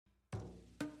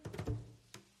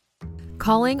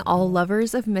Calling all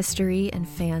lovers of mystery and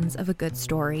fans of a good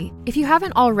story. If you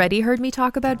haven't already heard me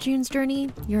talk about June's Journey,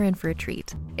 you're in for a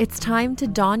treat. It's time to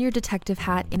don your detective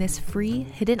hat in this free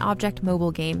hidden object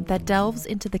mobile game that delves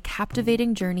into the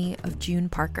captivating journey of June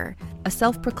Parker, a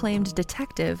self-proclaimed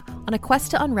detective on a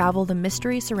quest to unravel the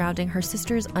mystery surrounding her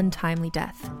sister's untimely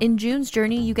death. In June's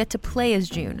Journey, you get to play as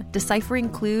June, deciphering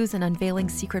clues and unveiling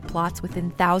secret plots within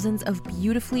thousands of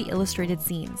beautifully illustrated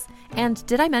scenes. And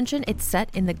did I mention it's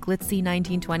set in the glitzy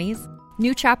 1920s?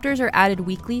 New chapters are added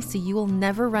weekly, so you will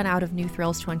never run out of new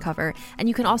thrills to uncover, and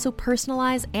you can also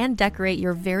personalize and decorate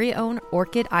your very own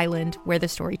Orchid Island where the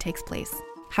story takes place.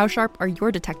 How sharp are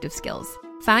your detective skills?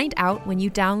 Find out when you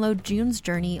download June's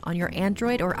Journey on your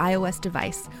Android or iOS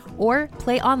device, or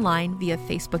play online via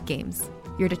Facebook Games.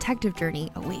 Your detective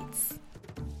journey awaits.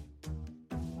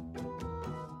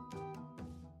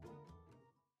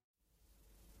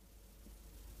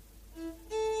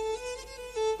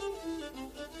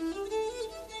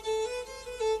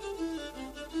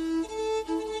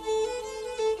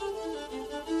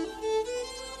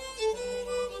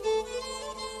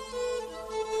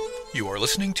 You are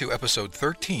listening to episode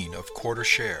 13 of Quarter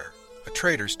Share, a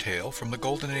trader's tale from the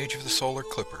golden age of the Solar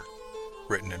Clipper,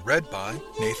 written and read by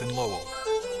Nathan Lowell.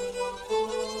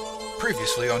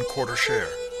 Previously on Quarter Share.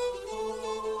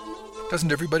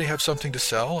 Doesn't everybody have something to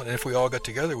sell? And if we all got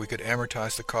together, we could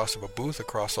amortize the cost of a booth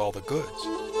across all the goods.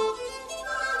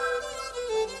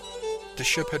 The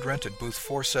ship had rented booth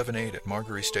 478 at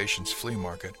Margery Station's flea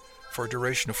market for a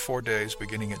duration of 4 days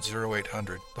beginning at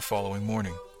 0800 the following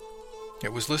morning.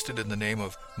 It was listed in the name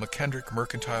of McKendrick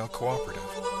Mercantile Cooperative.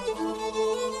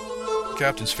 The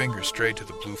captain's fingers strayed to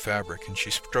the blue fabric, and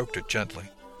she stroked it gently.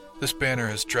 This banner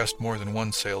has dressed more than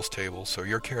one sales table, so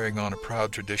you're carrying on a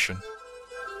proud tradition.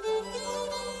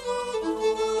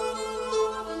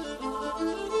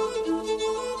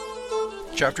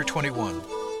 Chapter 21,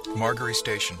 Margery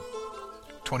Station,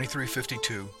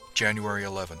 2352, January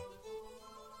 11.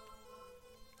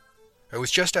 It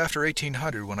was just after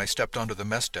 1800 when I stepped onto the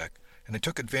mess deck, and I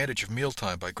took advantage of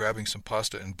mealtime by grabbing some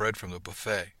pasta and bread from the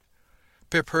buffet.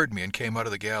 Pip heard me and came out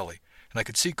of the galley, and I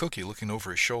could see Cookie looking over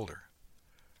his shoulder.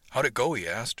 "How'd it go?" he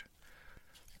asked.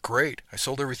 "Great. I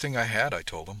sold everything I had," I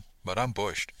told him, "but I'm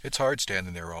bushed. It's hard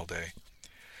standing there all day."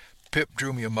 Pip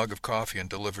drew me a mug of coffee and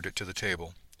delivered it to the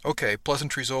table. "Okay,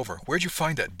 pleasantries over. Where'd you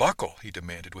find that buckle?" he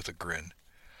demanded with a grin.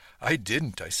 "I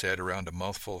didn't," I said around a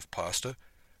mouthful of pasta.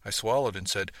 I swallowed and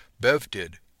said, "Bev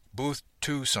did. Booth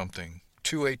 2 something.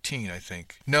 218, I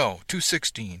think. No,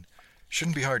 216.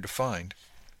 Shouldn't be hard to find."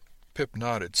 Pip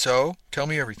nodded. "So, tell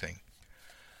me everything."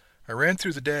 I ran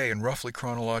through the day in roughly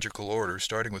chronological order,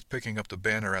 starting with picking up the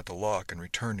banner at the lock and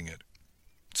returning it.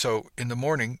 "So, in the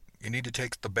morning, you need to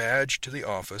take the badge to the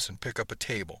office and pick up a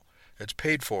table. It's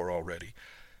paid for already.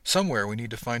 Somewhere we need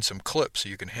to find some clips so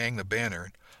you can hang the banner,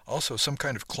 and also some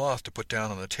kind of cloth to put down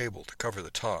on the table to cover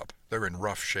the top. They're in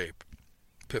rough shape."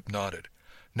 Pip nodded.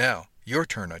 "Now, your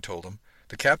turn," I told him.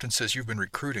 "The captain says you've been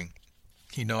recruiting."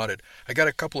 He nodded. "I got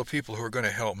a couple of people who are going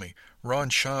to help me. Ron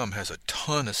Sham has a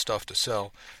ton of stuff to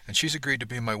sell, and she's agreed to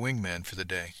be my wingman for the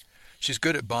day. She's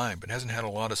good at buying, but hasn't had a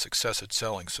lot of success at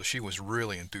selling, so she was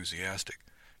really enthusiastic.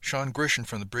 Sean Grisham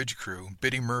from the bridge crew,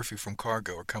 Biddy Murphy from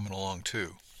cargo are coming along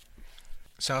too."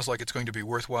 "Sounds like it's going to be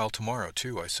worthwhile tomorrow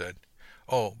too," I said.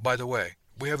 "Oh, by the way,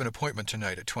 we have an appointment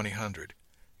tonight at 2000.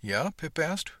 "Yeah?" Pip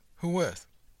asked. "Who with?"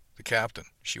 "The captain.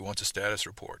 She wants a status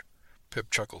report." Pip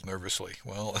chuckled nervously.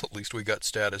 "Well, at least we got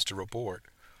status to report."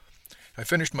 I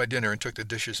finished my dinner and took the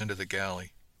dishes into the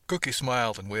galley. Cookie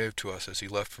smiled and waved to us as he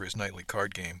left for his nightly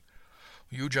card game.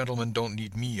 "You gentlemen don't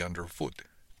need me underfoot.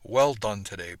 Well done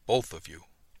today, both of you."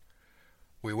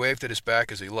 We waved at his back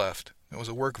as he left. It was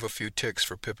a work of a few ticks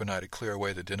for Pip and I to clear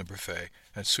away the dinner buffet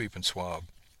and sweep and swab.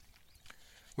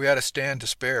 We had a stand to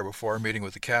spare before our meeting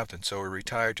with the captain, so we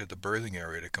retired to the berthing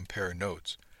area to compare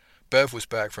notes. Bev was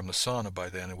back from the sauna by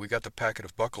then, and we got the packet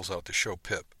of buckles out to show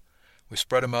Pip. We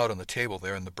spread them out on the table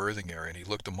there in the berthing area, and he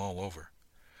looked them all over.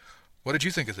 "What did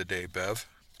you think of the day, Bev?"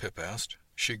 Pip asked.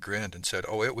 She grinned and said,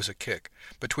 "Oh, it was a kick.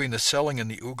 Between the selling and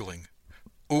the oogling."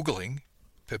 "Oogling?"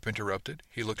 Pip interrupted.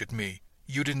 He looked at me.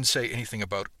 "You didn't say anything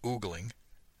about oogling."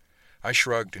 I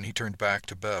shrugged, and he turned back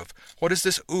to Bev. "What is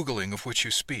this oogling of which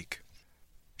you speak?"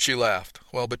 She laughed.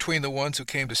 "Well, between the ones who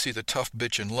came to see the tough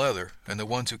bitch in leather and the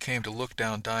ones who came to look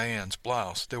down Diane's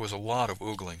blouse, there was a lot of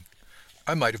oogling.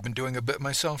 I might have been doing a bit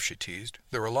myself," she teased.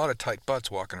 "There were a lot of tight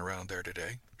butts walking around there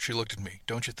today." She looked at me.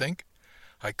 "Don't you think?"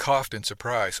 I coughed in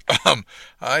surprise.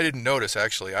 I didn't notice,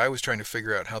 actually. I was trying to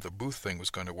figure out how the booth thing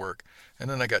was going to work, and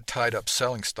then I got tied up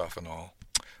selling stuff and all."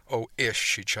 "Oh, ish,"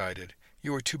 she chided.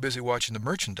 "You were too busy watching the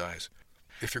merchandise."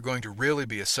 if you're going to really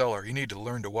be a seller, you need to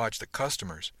learn to watch the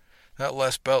customers. That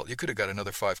last belt you could have got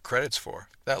another 5 credits for.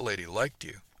 That lady liked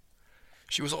you."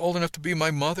 "She was old enough to be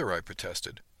my mother," I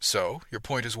protested. "So, your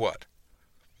point is what?"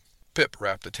 Pip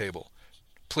rapped the table.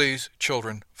 "Please,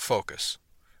 children, focus."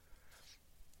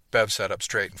 Bev sat up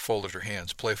straight and folded her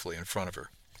hands playfully in front of her.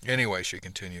 "Anyway," she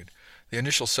continued, "the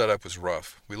initial setup was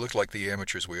rough. We looked like the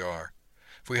amateurs we are.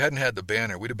 If we hadn't had the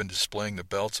banner, we'd have been displaying the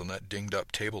belts on that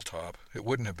dinged-up tabletop. It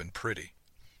wouldn't have been pretty."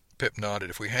 Pip nodded.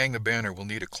 "If we hang the banner, we'll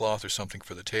need a cloth or something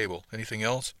for the table. Anything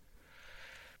else?"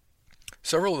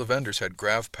 "Several of the vendors had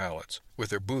grav pallets, with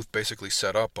their booth basically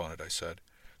set up on it," I said.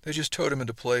 "They just towed them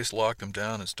into place, locked them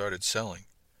down, and started selling."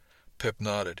 Pip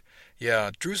nodded.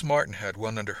 "Yeah, Druce Martin had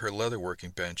one under her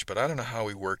leather-working bench, but I don't know how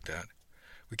he worked that.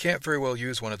 We can't very well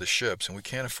use one of the ships, and we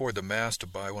can't afford the mass to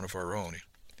buy one of our own."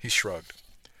 He shrugged.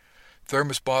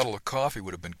 "Thermos bottle of coffee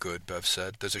would have been good," Bev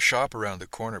said. "There's a shop around the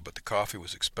corner, but the coffee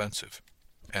was expensive."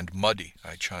 "And muddy,"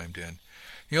 I chimed in.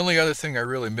 "The only other thing I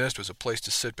really missed was a place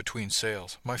to sit between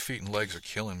sales. My feet and legs are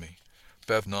killing me."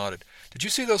 Bev nodded. "Did you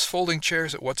see those folding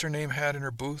chairs that What's-Her-Name had in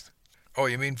her booth?" "Oh,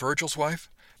 you mean Virgil's wife?"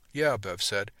 "Yeah," Bev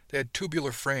said. "They had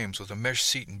tubular frames with a mesh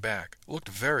seat and back. It looked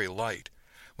very light.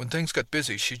 When things got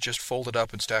busy, she'd just fold it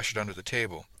up and stash it under the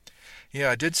table." "Yeah,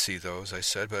 I did see those," I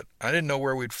said, "but I didn't know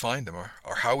where we'd find them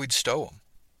or how we'd stow them."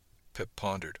 Pip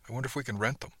pondered. "I wonder if we can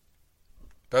rent them."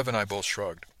 Bev and I both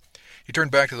shrugged. He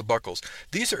turned back to the Buckles.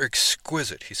 "These are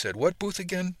exquisite," he said. "What booth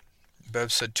again?"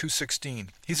 Bev said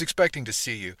 216. "He's expecting to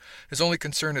see you. His only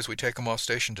concern is we take him off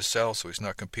station to sell so he's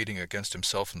not competing against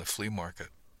himself in the flea market."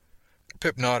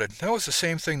 Pip nodded. "That was the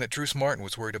same thing that Druce Martin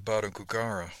was worried about in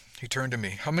Gugara." He turned to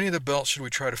me. "How many of the belts should we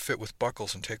try to fit with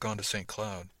Buckles and take on to St.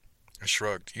 Cloud?" I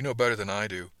shrugged. "You know better than I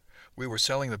do. We were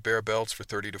selling the bare belts for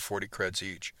 30 to 40 creds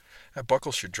each. That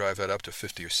Buckles should drive that up to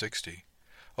 50 or 60.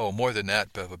 "Oh, more than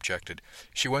that," Bev objected.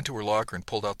 She went to her locker and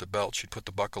pulled out the belt she'd put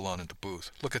the buckle on in the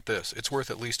booth. "Look at this. It's worth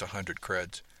at least 100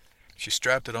 creds." She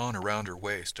strapped it on around her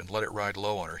waist and let it ride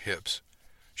low on her hips.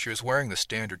 She was wearing the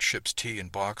standard ship's tee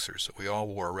and boxers that we all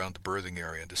wore around the berthing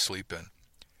area to sleep in.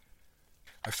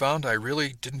 I found I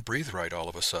really didn't breathe right all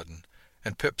of a sudden,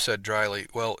 and Pip said dryly,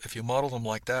 "Well, if you model them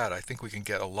like that, I think we can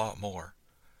get a lot more."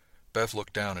 Bev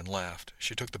looked down and laughed.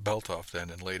 She took the belt off then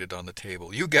and laid it on the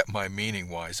table. "You get my meaning,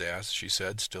 wise ass," she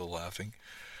said, still laughing.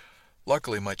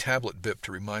 Luckily, my tablet bipped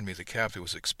to remind me the captain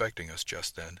was expecting us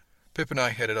just then. Pip and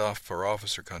I headed off for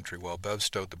officer country while Bev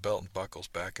stowed the belt and buckles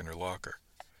back in her locker.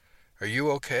 "Are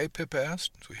you okay?" Pip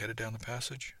asked as we headed down the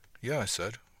passage. "Yeah," I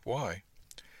said. "Why?"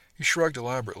 He shrugged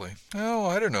elaborately. "Oh,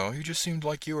 I don't know. You just seemed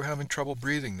like you were having trouble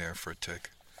breathing there for a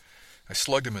tick." I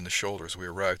slugged him in the shoulder as we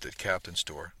arrived at the captain's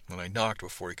door, and I knocked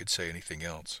before he could say anything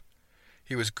else.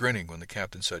 He was grinning when the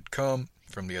captain said, "Come,"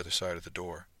 from the other side of the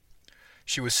door.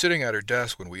 She was sitting at her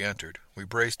desk when we entered. We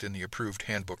braced in the approved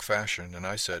handbook fashion, and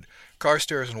I said,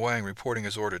 "Carstairs and Wang reporting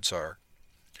as ordered, sir."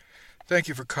 "Thank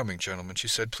you for coming, gentlemen," she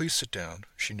said. "Please sit down."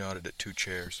 She nodded at 2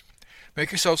 chairs.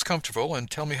 "Make yourselves comfortable and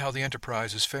tell me how the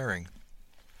Enterprise is faring."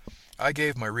 I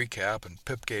gave my recap, and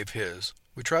Pip gave his.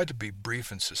 We tried to be brief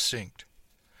and succinct.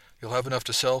 "You'll have enough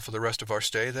to sell for the rest of our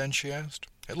stay, then?" she asked.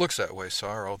 "It looks that way,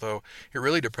 sir, although it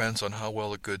really depends on how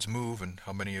well the goods move and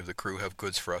how many of the crew have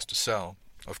goods for us to sell."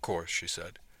 "Of course," she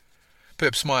said.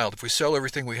 Pip smiled. "If we sell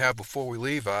everything we have before we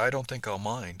leave, I don't think I'll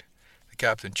mind." The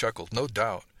captain chuckled. "No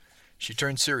doubt." She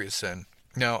turned serious then.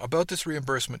 "Now, about this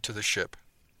reimbursement to the ship."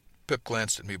 Pip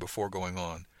glanced at me before going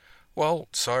on. "Well,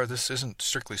 sir, this isn't,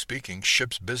 strictly speaking,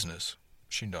 ship's business."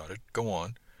 She nodded. "Go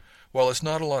on." "Well, it's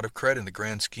not a lot of credit in the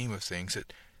grand scheme of things.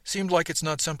 It seemed like it's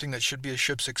not something that should be a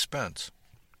ship's expense."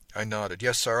 I nodded.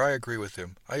 "Yes, sir, I agree with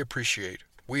him. We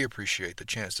appreciate the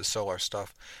chance to sell our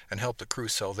stuff and help the crew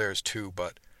sell theirs too,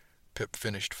 but—" Pip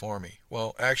finished for me.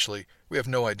 "Well, actually, we have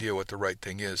no idea what the right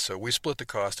thing is, so we split the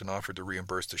cost and offered to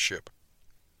reimburse the ship."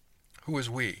 "Who is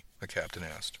we?" the captain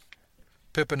asked.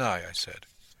 "Pip and I said.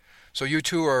 "So you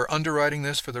two are underwriting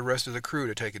this for the rest of the crew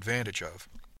to take advantage of?"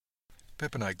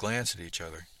 Pip and I glanced at each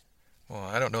other. "Well,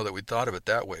 I don't know that we'd thought of it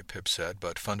that way," Pip said,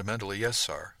 "but fundamentally, yes,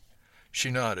 sir." She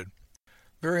nodded.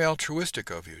 "Very altruistic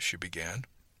of you," she began,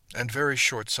 "and very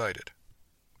short-sighted."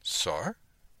 "Sir?"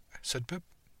 said Pip.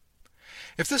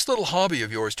 "If this little hobby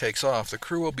of yours takes off, the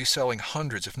crew will be selling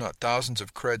hundreds, if not thousands,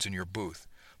 of creds in your booth,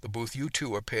 the booth you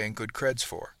two are paying good creds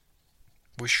for."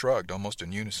 We shrugged, almost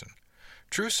in unison.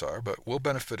 "True, sir, but we'll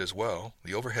benefit as well.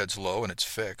 The overhead's low and it's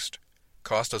fixed.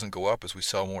 Cost doesn't go up as we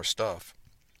sell more stuff."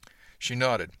 She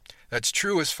nodded. "That's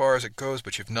true as far as it goes,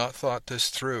 but you've not thought this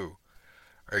through.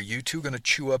 Are you two going to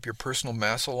chew up your personal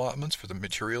mass allotments for the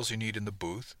materials you need in the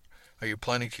booth? Are you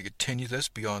planning to continue this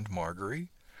beyond Margery?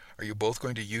 Are you both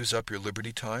going to use up your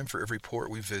Liberty time for every port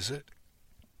we visit?"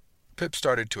 Pip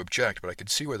started to object, but I could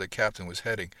see where the captain was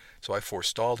heading, so I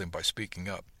forestalled him by speaking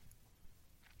up.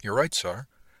 "You're right, sir.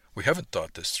 We haven't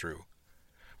thought this through.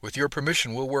 With your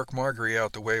permission, we'll work Margery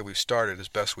out the way we've started as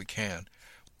best we can.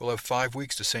 We'll have 5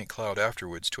 weeks to St. Cloud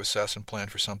afterwards to assess and plan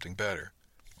for something better.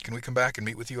 Can we come back and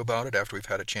meet with you about it after we've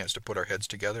had a chance to put our heads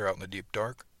together out in the deep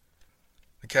dark?"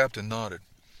 The captain nodded.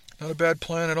 "Not a bad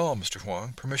plan at all, Mr.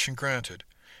 Huang. Permission granted.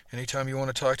 Any time you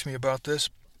want to talk to me about this,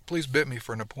 please bid me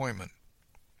for an appointment.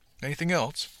 Anything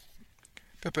else?"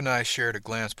 Pip and I shared a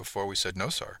glance before we said,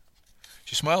 "No, sir."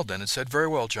 She smiled then and said, "Very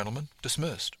well, gentlemen.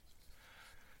 Dismissed."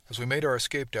 As we made our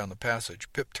escape down the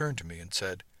passage, Pip turned to me and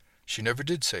said, "She never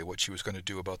did say what she was going to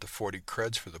do about the 40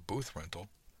 creds for the booth rental."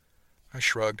 I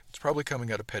shrugged. It's probably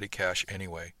coming out of petty cash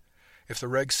anyway. If the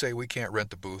regs say we can't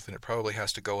rent the booth, then it probably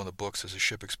has to go on the books as a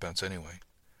ship expense anyway.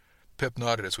 Pip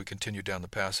nodded as we continued down the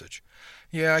passage.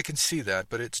 "Yeah, I can see that,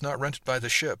 but it's not rented by the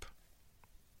ship."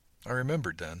 I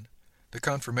remembered then. The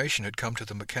confirmation had come to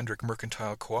the McKendrick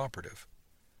Mercantile Cooperative.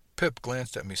 Pip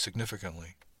glanced at me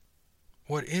significantly.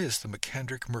 "What is the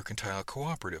McKendrick Mercantile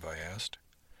Cooperative?" I asked.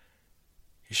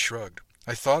 He shrugged.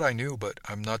 "I thought I knew, but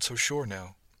I'm not so sure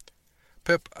now."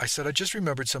 "Pip," I said, "I just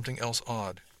remembered something else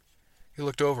odd." He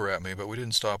looked over at me, but we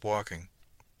didn't stop walking.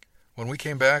 "When we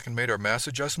came back and made our mass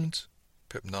adjustments?"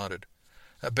 Pip nodded.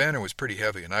 "That banner was pretty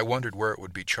heavy, and I wondered where it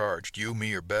would be charged, you,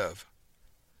 me, or Bev."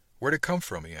 "Where'd it come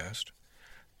from?" he asked.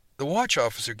 "The watch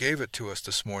officer gave it to us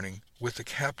this morning, with the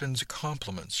captain's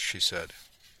compliments," she said.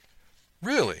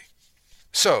 "Really?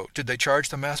 So, did they charge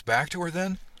the mass back to her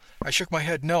then?" I shook my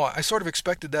head. "No, I sort of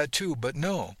expected that too, but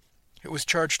no. It was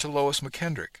charged to Lois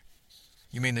McKendrick."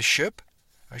 "You mean the ship?"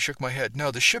 I shook my head. "No,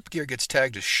 the ship gear gets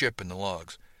tagged as ship in the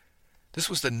logs. This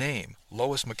was the name,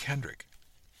 Lois McKendrick."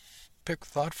 Pip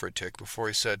thought for a tick before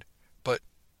he said, "But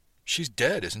she's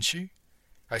dead, isn't she?"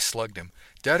 I slugged him.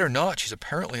 "Dead or not, she's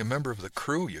apparently a member of the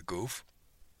crew, you goof."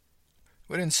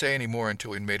 We didn't say any more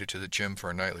until we'd made it to the gym for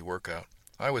a nightly workout.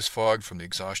 I was fogged from the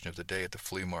exhaustion of the day at the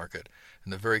flea market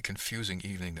and the very confusing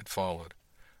evening that followed.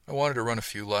 I wanted to run a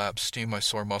few laps, steam my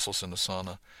sore muscles in the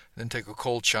sauna, and then take a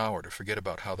cold shower to forget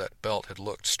about how that belt had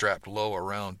looked strapped low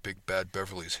around Big Bad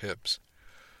Beverly's hips.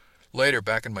 Later,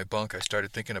 back in my bunk, I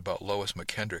started thinking about Lois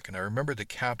McKendrick, and I remembered the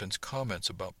captain's comments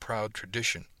about proud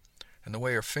tradition, and the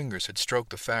way her fingers had stroked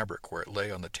the fabric where it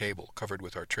lay on the table, covered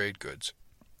with our trade goods.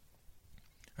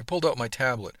 I pulled out my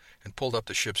tablet and pulled up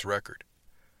the ship's record.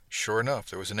 Sure enough,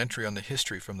 there was an entry on the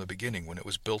history from the beginning when it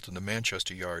was built in the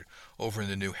Manchester yard over in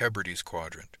the New Hebrides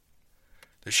quadrant.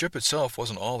 The ship itself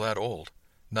wasn't all that old,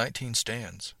 19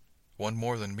 stands, one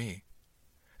more than me,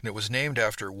 and it was named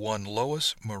after one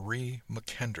Lois Marie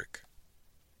McKendrick.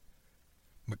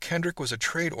 McKendrick was a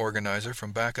trade organizer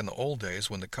from back in the old days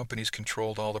when the companies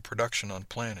controlled all the production on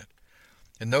planet.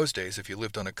 In those days, if you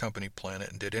lived on a company planet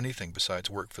and did anything besides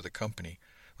work for the company,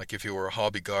 like if you were a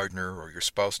hobby gardener or your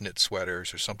spouse knit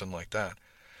sweaters or something like that,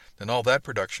 then all that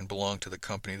production belonged to the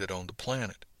company that owned the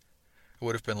planet. It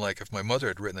would have been like if my mother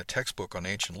had written a textbook on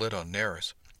ancient lit on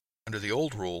Neris. Under the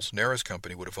old rules, Neris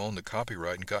Company would have owned the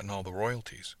copyright and gotten all the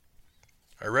royalties.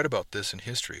 I read about this in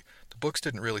history. The books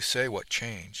didn't really say what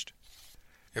changed.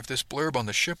 If this blurb on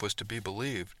the ship was to be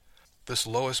believed, this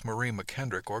Lois Marie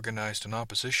McKendrick organized an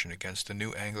opposition against the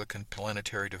New Anglican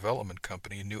Planetary Development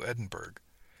Company in New Edinburgh.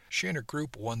 She and her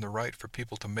group won the right for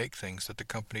people to make things that the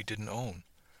company didn't own.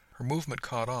 Her movement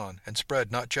caught on and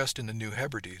spread not just in the New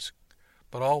Hebrides,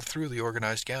 but all through the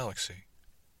organized galaxy.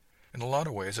 In a lot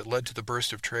of ways, it led to the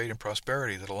burst of trade and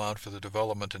prosperity that allowed for the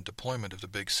development and deployment of the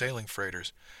big sailing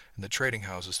freighters and the trading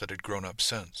houses that had grown up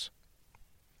since.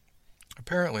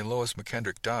 Apparently, Lois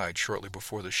McKendrick died shortly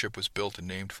before the ship was built and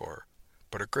named for her,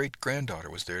 but her great-granddaughter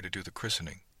was there to do the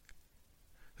christening.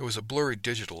 There was a blurry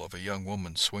digital of a young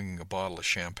woman swinging a bottle of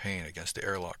champagne against the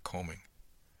airlock combing.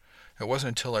 It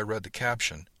wasn't until I read the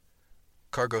caption,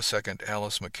 "Cargo Second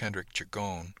Alice McKendrick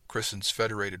Jagone christens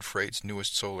Federated Freight's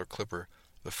newest solar clipper,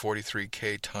 the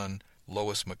 43K-ton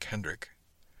Lois McKendrick,"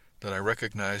 that I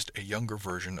recognized a younger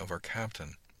version of our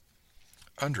captain.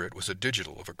 Under it was a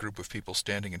digital of a group of people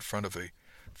standing in front of a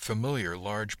familiar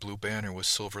large blue banner with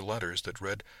silver letters that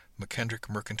read McKendrick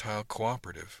Mercantile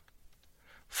Cooperative.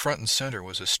 Front and center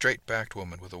was a straight-backed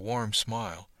woman with a warm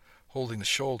smile, holding the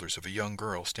shoulders of a young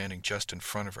girl standing just in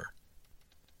front of her.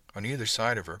 On either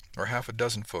side of her are half a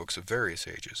dozen folks of various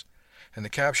ages, and the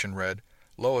caption read,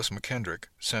 "Lois McKendrick,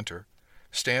 center,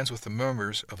 stands with the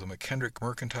members of the McKendrick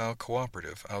Mercantile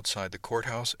Cooperative outside the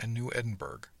courthouse in New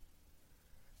Edinburgh."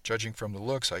 Judging from the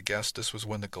looks, I guessed this was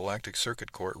when the Galactic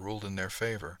Circuit Court ruled in their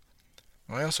favor.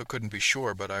 I also couldn't be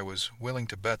sure, but I was willing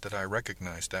to bet that I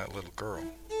recognized that little girl.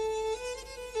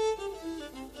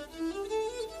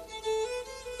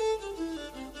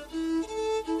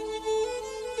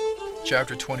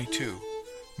 Chapter 22,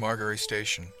 Margary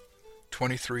Station,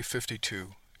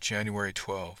 2352, January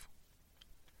 12.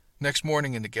 Next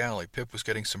morning in the galley, Pip was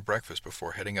getting some breakfast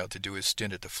before heading out to do his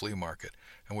stint at the flea market,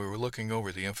 and we were looking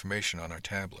over the information on our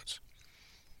tablets.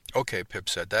 "Okay," Pip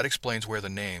said, "that explains where the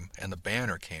name and the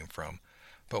banner came from.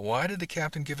 But why did the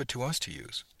captain give it to us to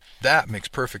use?" "That makes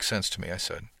perfect sense to me," I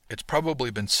said. "It's probably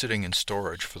been sitting in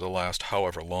storage for the last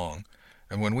however long,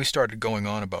 and when we started going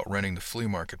on about renting the flea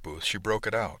market booth, she broke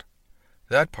it out."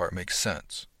 "That part makes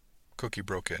sense." Cookie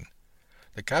broke in.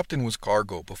 "The captain was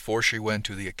cargo before she went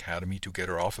to the academy to get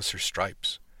her officer's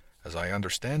stripes. As I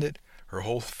understand it, her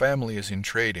whole family is in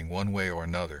trading one way or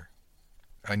another."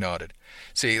 I nodded.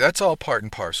 "See, that's all part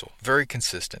and parcel. Very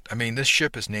consistent. I mean, this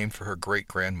ship is named for her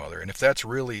great-grandmother, and if that's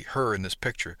really her in this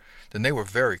picture, then they were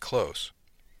very close."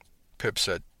 Pip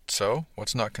said, "So?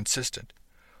 What's not consistent?"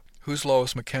 "Who's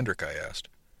Lois McKendrick?" I asked.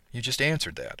 "You just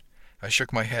answered that." I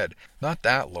shook my head. "Not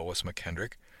that Lois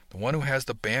McKendrick. The one who has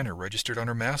the banner registered on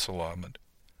her mass allotment."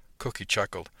 Cookie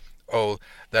chuckled. "Oh,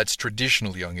 that's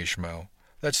traditional, young Ishmael.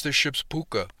 That's the ship's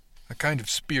puka, a kind of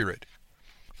spirit.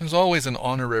 There's always an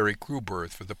honorary crew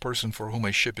berth for the person for whom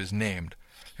a ship is named.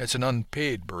 It's an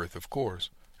unpaid berth, of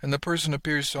course, and the person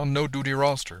appears on no duty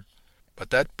roster. But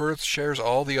that berth shares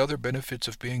all the other benefits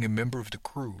of being a member of the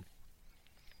crew.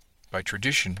 By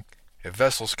tradition, a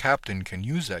vessel's captain can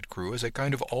use that crew as a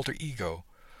kind of alter ego,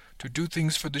 to do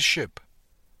things for the ship,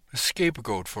 a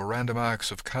scapegoat for random acts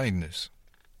of kindness."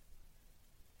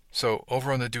 "So,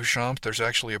 over on the Duchamp, there's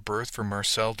actually a berth for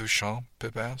Marcel Duchamp?"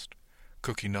 Pip asked.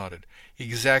 Cookie nodded.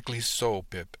 "Exactly so,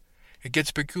 Pip. It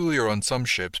gets peculiar on some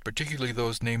ships, particularly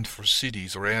those named for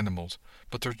cities or animals,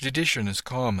 but the tradition is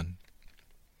common."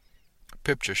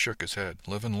 Pip just shook his head.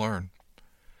 Live and learn.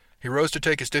 He rose to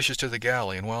take his dishes to the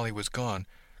galley, and while he was gone,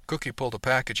 Cookie pulled a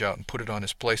package out and put it on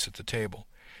his place at the table.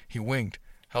 He winked,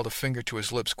 held a finger to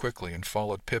his lips quickly, and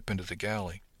followed Pip into the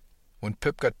galley. When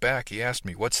Pip got back, he asked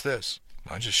me, "What's this?"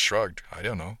 I just shrugged. I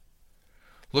don't know.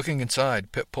 Looking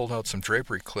inside, Pip pulled out some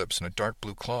drapery clips and a dark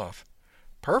blue cloth.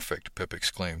 "Perfect," Pip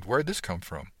exclaimed. "Where'd this come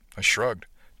from?" I shrugged.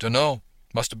 "Dunno.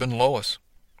 Must have been Lois."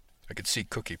 I could see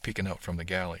Cookie peeking out from the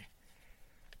galley.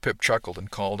 Pip chuckled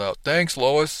and called out, "Thanks,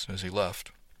 Lois," as he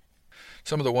left.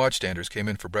 Some of the watchstanders came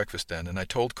in for breakfast then, and I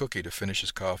told Cookie to finish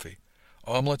his coffee.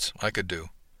 Omelets I could do.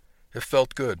 It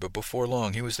felt good, but before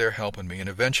long he was there helping me and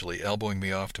eventually elbowing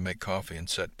me off to make coffee and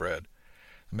set bread.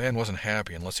 The man wasn't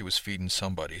happy unless he was feeding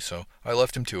somebody, so I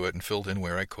left him to it and filled in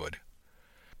where I could.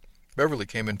 Beverly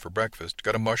came in for breakfast,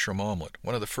 got a mushroom omelet,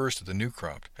 one of the first of the new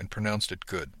crop, and pronounced it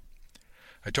good.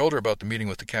 I told her about the meeting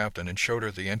with the captain and showed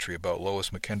her the entry about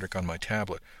Lois McKendrick on my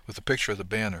tablet, with a picture of the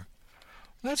banner.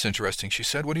 "That's interesting," she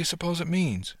said. "What do you suppose it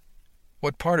means?"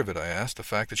 "What part of it?" I asked. "The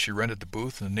fact that she rented the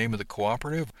booth in the name of the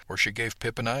cooperative, or she gave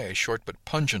Pip and I a short but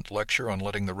pungent lecture on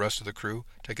letting the rest of the crew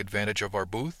take advantage of our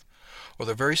booth? Or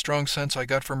the very strong sense I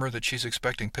got from her that she's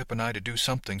expecting Pip and I to do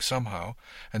something somehow,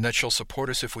 and that she'll support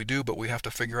us if we do, but we have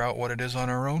to figure out what it is on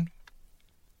our own?"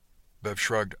 Bev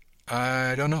shrugged.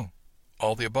 "I don't know.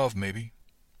 All the above, maybe."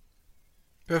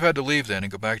 Bev had to leave then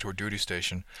and go back to her duty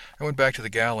station. I went back to the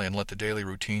galley and let the daily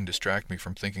routine distract me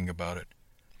from thinking about it.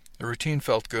 The routine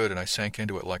felt good, and I sank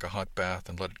into it like a hot bath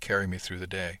and let it carry me through the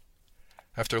day.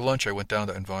 After lunch, I went down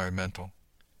to environmental.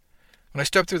 When I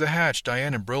stepped through the hatch,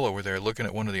 Diane and Brillo were there looking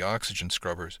at one of the oxygen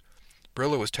scrubbers.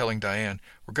 Brillo was telling Diane,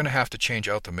 "We're going to have to change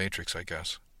out the matrix, I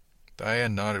guess."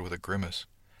 Diane nodded with a grimace.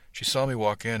 She saw me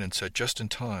walk in and said, just in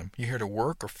time, "You here to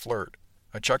work or flirt?"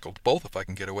 I chuckled, "Both if I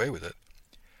can get away with it."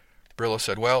 Brillo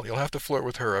said, "Well, you'll have to flirt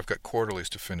with her. I've got quarterlies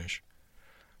to finish."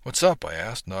 "What's up?" I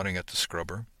asked, nodding at the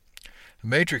scrubber. "The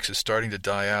matrix is starting to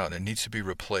die out and it needs to be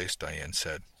replaced," Diane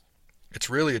said. "It's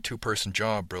really a two-person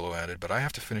job," Brillo added, "but I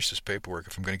have to finish this paperwork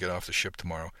if I'm going to get off the ship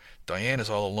tomorrow. Diane is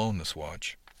all alone this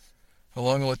watch." "How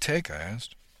long will it take?" I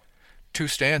asked. 2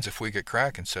 stands if we get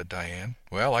cracking," said Diane.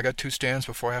 "Well, I got 2 stands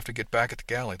before I have to get back at the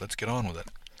galley. Let's get on with it."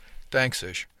 "Thanks,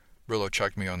 Ish." Brillo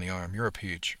chucked me on the arm. "You're a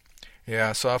peach."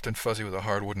 "Yeah, soft and fuzzy with a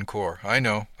hard wooden core. I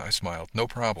know." I smiled. "No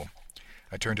problem."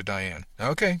 I turned to Diane.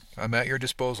 "Okay, I'm at your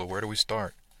disposal. Where do we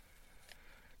start?"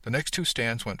 The next 2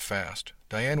 stands went fast.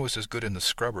 Diane was as good in the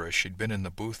scrubber as she'd been in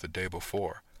the booth the day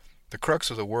before. The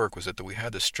crux of the work was that we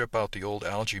had to strip out the old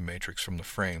algae matrix from the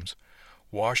frames,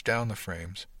 wash down the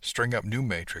frames, string up new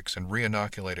matrix, and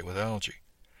re-inoculate it with algae.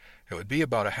 It would be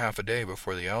about a half a day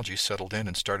before the algae settled in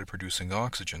and started producing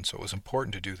oxygen, so it was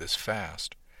important to do this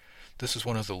fast. This is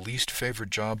one of the least favored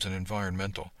jobs in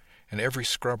environmental, and every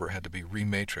scrubber had to be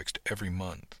rematrixed every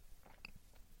month.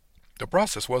 The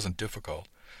process wasn't difficult.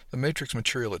 The matrix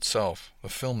material itself, the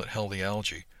film that held the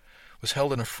algae, was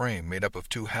held in a frame made up of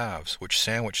 2 halves, which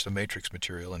sandwiched the matrix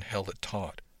material and held it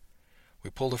taut. We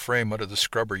pulled a frame out of the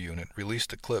scrubber unit, released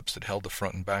the clips that held the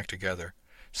front and back together,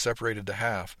 separated the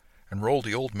half, and rolled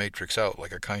the old matrix out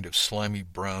like a kind of slimy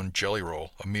brown jelly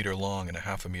roll, a meter long and a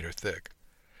half a meter thick.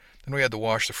 Then we had to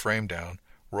wash the frame down,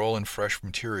 roll in fresh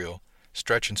material,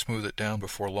 stretch and smooth it down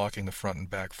before locking the front and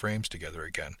back frames together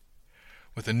again.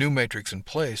 With the new matrix in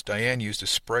place, Diane used a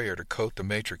sprayer to coat the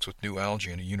matrix with new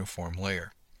algae in a uniform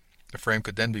layer. The frame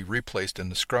could then be replaced in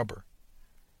the scrubber.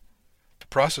 The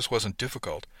process wasn't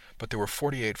difficult, but there were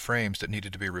 48 frames that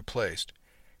needed to be replaced.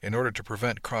 In order to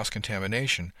prevent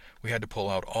cross-contamination, we had to pull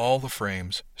out all the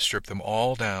frames, strip them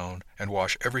all down, and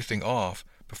wash everything off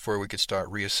before we could start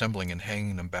reassembling and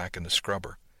hanging them back in the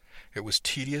scrubber. It was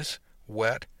tedious,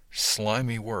 wet,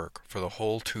 slimy work for the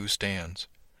whole 2 stands.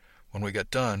 When we got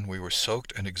done, we were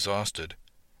soaked and exhausted,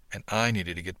 and I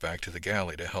needed to get back to the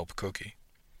galley to help Cookie.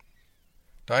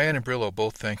 Diane and Brillo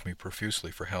both thanked me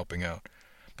profusely for helping out,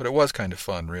 but it was kind of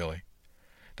fun, really.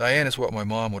 Diane is what my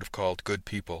mom would have called good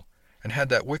people, and had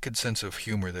that wicked sense of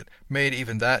humor that made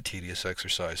even that tedious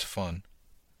exercise fun.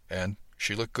 And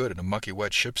she looked good in a mucky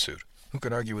wet ship suit. Who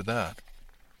could argue with that?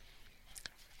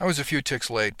 I was a few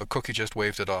ticks late, but Cookie just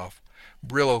waved it off.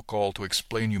 Brillo called to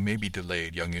explain you may be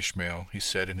delayed, young Ishmael, he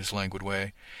said in his languid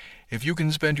way. If you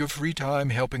can spend your free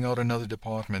time helping out another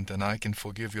department, then I can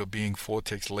forgive your being 4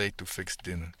 ticks late to fix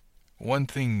dinner. One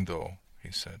thing, though,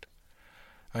 he said.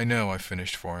 I know, I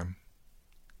finished for him.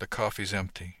 The coffee's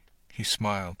empty. He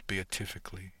smiled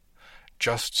beatifically.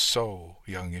 Just so,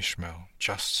 young Ishmael,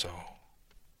 just so.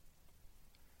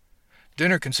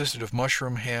 Dinner consisted of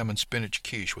mushroom, ham, and spinach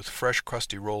quiche with fresh,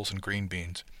 crusty rolls and green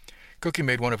beans. Cookie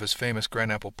made one of his famous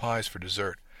green-apple pies for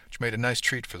dessert, which made a nice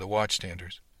treat for the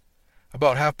watchstanders.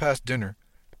 About 1/2 dinner,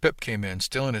 Pip came in,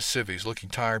 still in his civvies, looking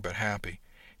tired but happy.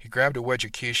 He grabbed a wedge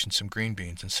of quiche and some green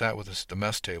beans and sat with us at the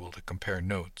mess table to compare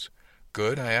notes.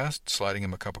 Good? I asked, sliding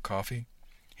him a cup of coffee.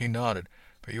 He nodded.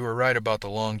 But you were right about the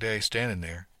long day standing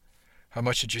there. How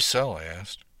much did you sell? I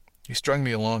asked. He strung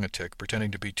me along a tick,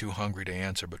 pretending to be too hungry to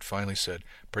answer, but finally said,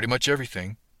 Pretty much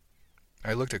everything.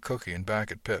 I looked at Cookie and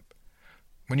back at Pip.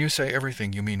 When you say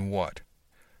everything, you mean what?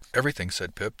 Everything,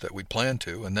 said Pip, that we'd planned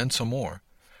to, and then some more.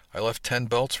 I left 10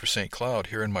 belts for St. Cloud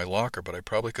here in my locker, but I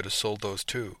probably could have sold those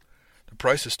too. The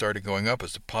prices started going up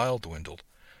as the pile dwindled.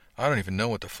 I don't even know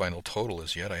what the final total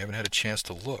is yet. I haven't had a chance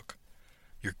to look.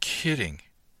 You're kidding.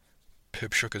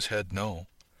 Pip shook his head no.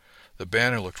 The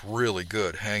banner looked really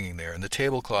good hanging there, and the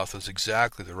tablecloth was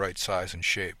exactly the right size and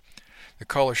shape. The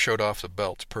color showed off the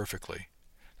belts perfectly.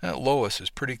 That Lois is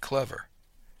pretty clever.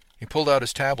 He pulled out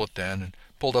his tablet then and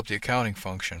pulled up the accounting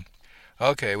function.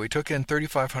 Okay, we took in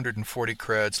 3,540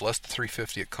 creds, less the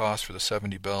 350 it cost for the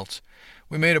 70 belts.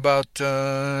 We made about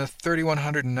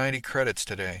 3,190 credits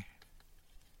today.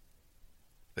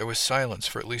 There was silence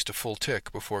for at least a full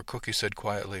tick before Cookie said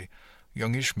quietly,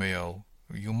 Young Ishmael,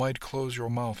 you might close your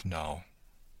mouth now.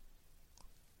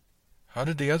 How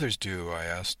did the others do? I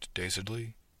asked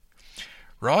dazedly.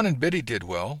 Ron and Biddy did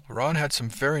well. Ron had some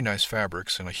very nice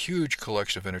fabrics and a huge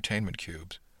collection of entertainment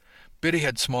cubes. Biddy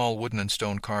had small wooden and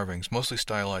stone carvings, mostly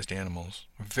stylized animals.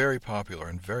 Very popular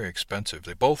and very expensive.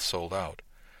 They both sold out.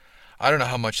 I don't know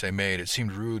how much they made. It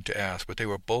seemed rude to ask, but they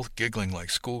were both giggling like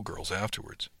schoolgirls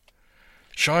afterwards.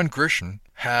 Sean Grisham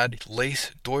had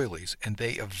lace doilies, and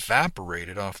they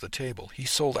evaporated off the table. He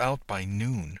sold out by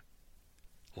noon.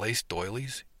 Lace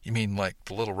doilies? You mean like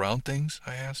the little round things?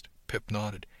 I asked. Pip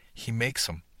nodded. He makes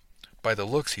them. By the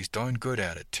looks, he's darn good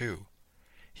at it, too.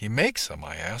 He makes them?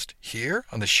 I asked. Here?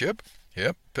 On the ship?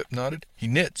 Yep, Pip nodded. He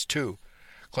knits, too.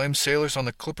 Claims sailors on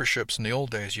the clipper ships in the old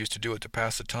days used to do it to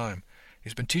pass the time.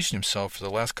 He's been teaching himself for the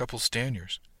last couple of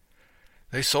stand-years.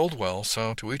 They sold well,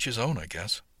 so to each his own, I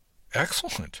guess.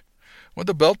 Excellent. What'd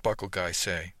the belt-buckle guy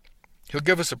say? He'll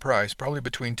give us a price, probably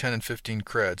between 10 and 15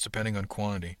 creds, depending on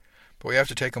quantity, but we have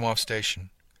to take him off station.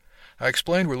 I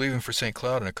explained we're leaving for St.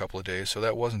 Cloud in a couple of days, so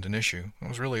that wasn't an issue. That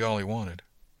was really all he wanted.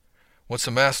 What's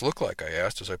the mass look like? I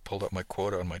asked as I pulled up my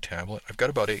quota on my tablet. I've got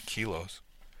about 8 kilos.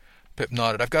 Pip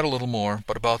nodded. I've got a little more,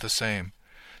 but about the same.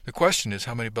 The question is,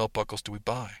 how many belt buckles do we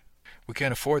buy? We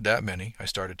can't afford that many, I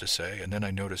started to say, and then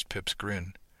I noticed Pip's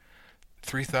grin.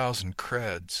 3,000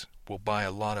 creds will buy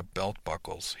a lot of belt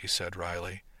buckles, he said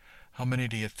wryly. How many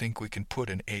do you think we can put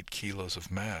in 8 kilos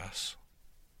of mass?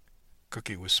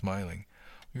 Cookie was smiling.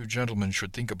 You gentlemen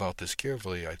should think about this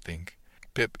carefully, I think.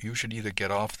 Pip, you should either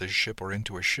get off this ship or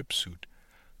into a ship suit.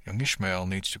 Young Ishmael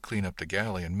needs to clean up the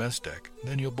galley and mess deck.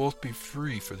 Then you'll both be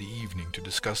free for the evening to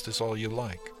discuss this all you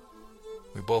like.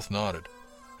 We both nodded,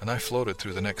 and I floated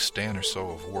through the next stand or so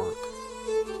of work.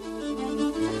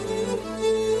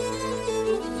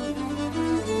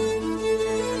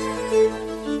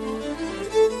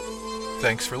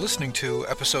 Thanks for listening to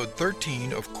episode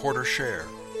 13 of Quarter Share,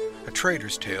 a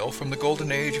trader's tale from the golden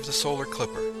age of the solar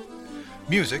clipper.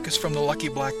 Music is from The Lucky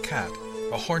Black Cat,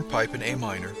 a hornpipe in A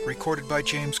minor, recorded by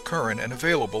James Curran and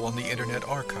available on the Internet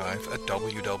Archive at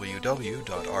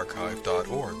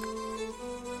www.archive.org.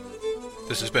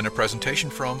 This has been a presentation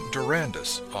from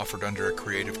Durandus, offered under a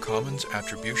Creative Commons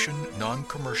Attribution,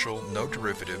 Non-Commercial, No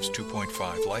Derivatives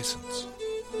 2.5 license.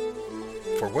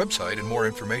 For website and more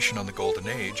information on the Golden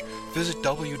Age, visit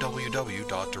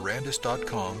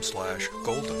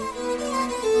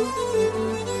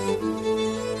www.durandus.com/golden.